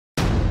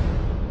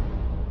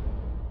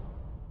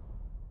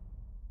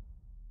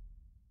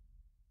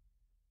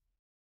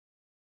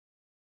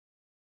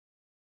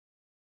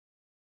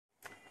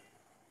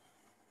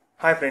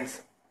Hi friends,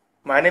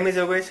 my name is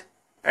Yogesh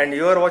and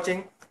you are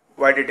watching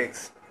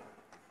YDTechs.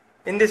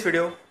 In this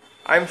video,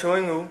 I am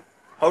showing you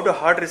how to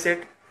hard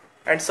reset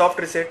and soft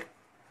reset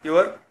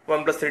your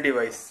OnePlus 3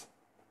 device.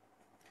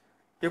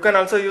 You can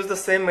also use the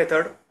same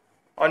method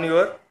on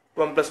your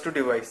OnePlus 2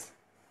 device.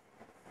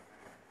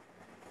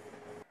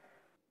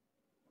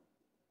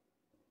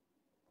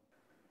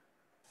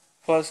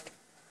 First,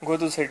 go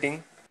to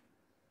setting,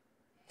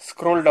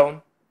 scroll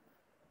down,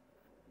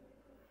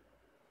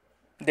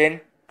 then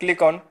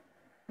click on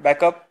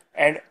backup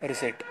and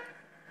reset.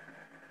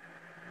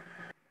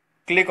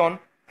 Click on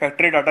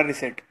factory data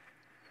reset.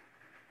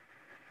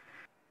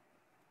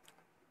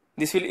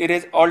 This will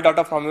erase all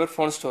data from your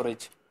phone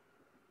storage.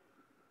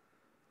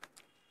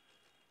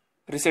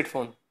 Reset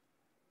phone.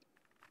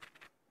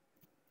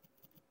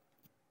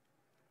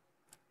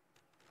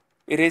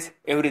 Erase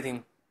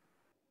everything.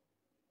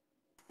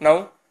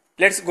 Now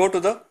let's go to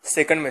the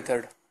second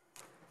method.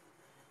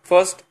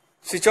 First,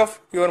 switch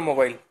off your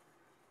mobile.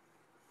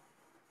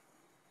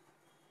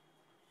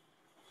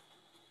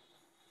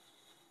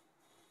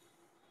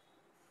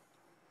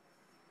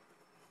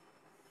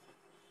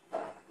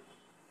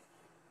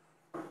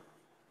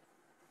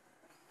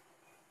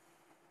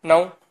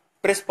 Now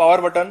press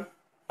power button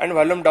and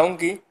volume down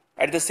key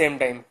at the same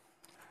time.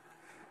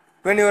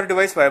 When your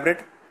device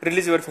vibrates,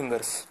 release your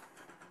fingers.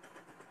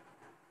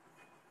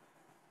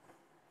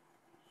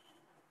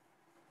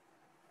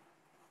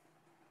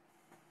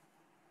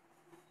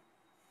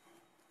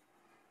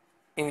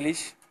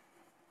 English,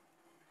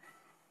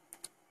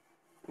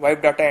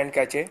 wipe data and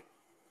cache,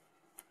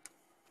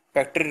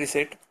 factory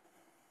reset,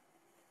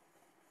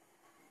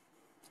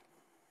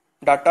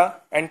 data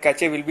and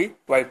cache will be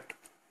wiped.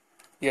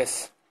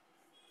 Yes.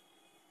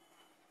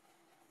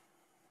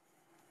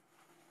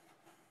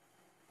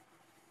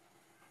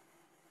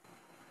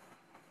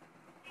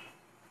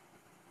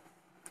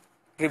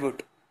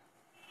 Reboot.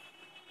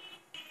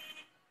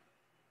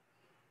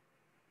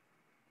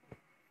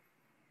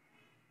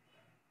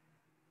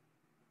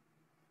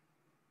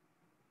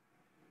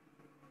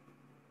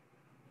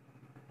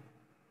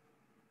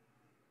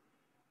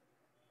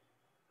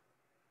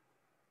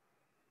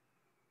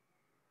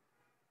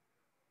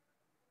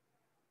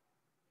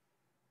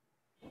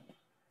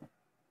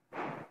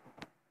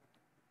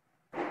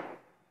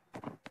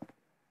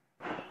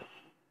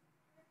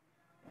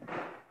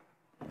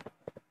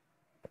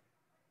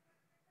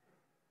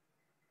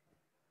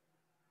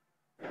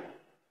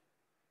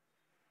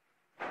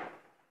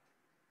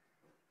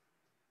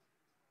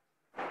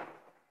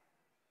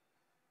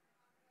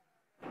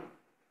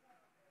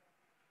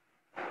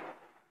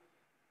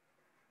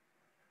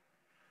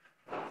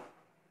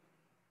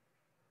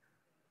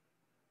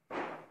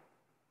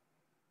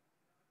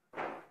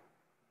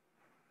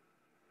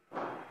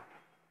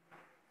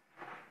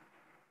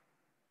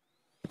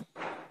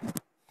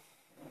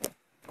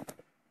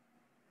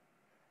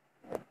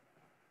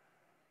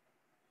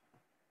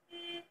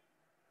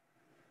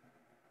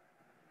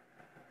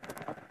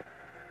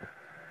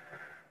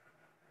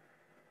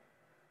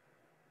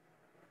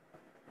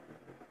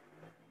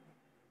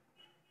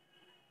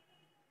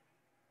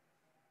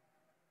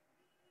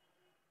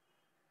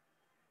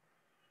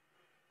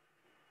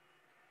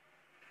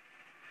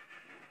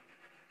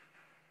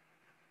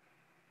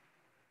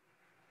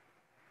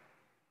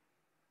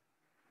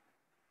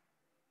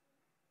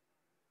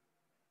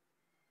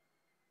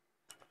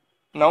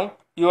 Now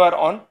you are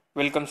on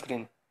welcome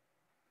screen.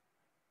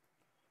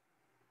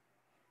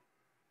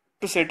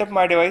 To set up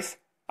my device,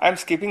 I am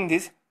skipping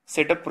this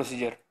setup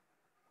procedure.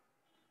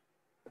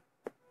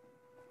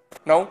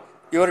 Now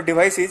your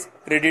device is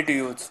ready to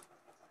use.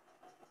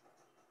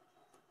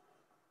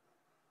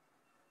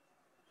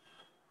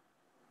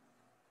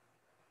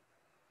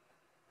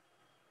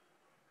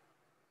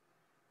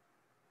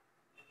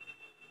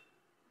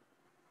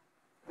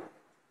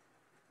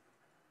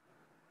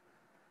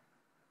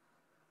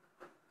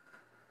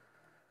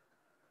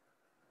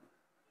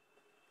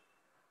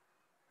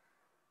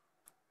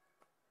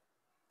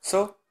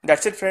 So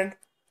that's it friend.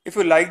 If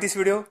you like this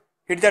video,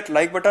 hit that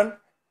like button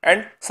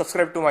and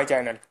subscribe to my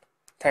channel.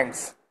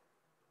 Thanks.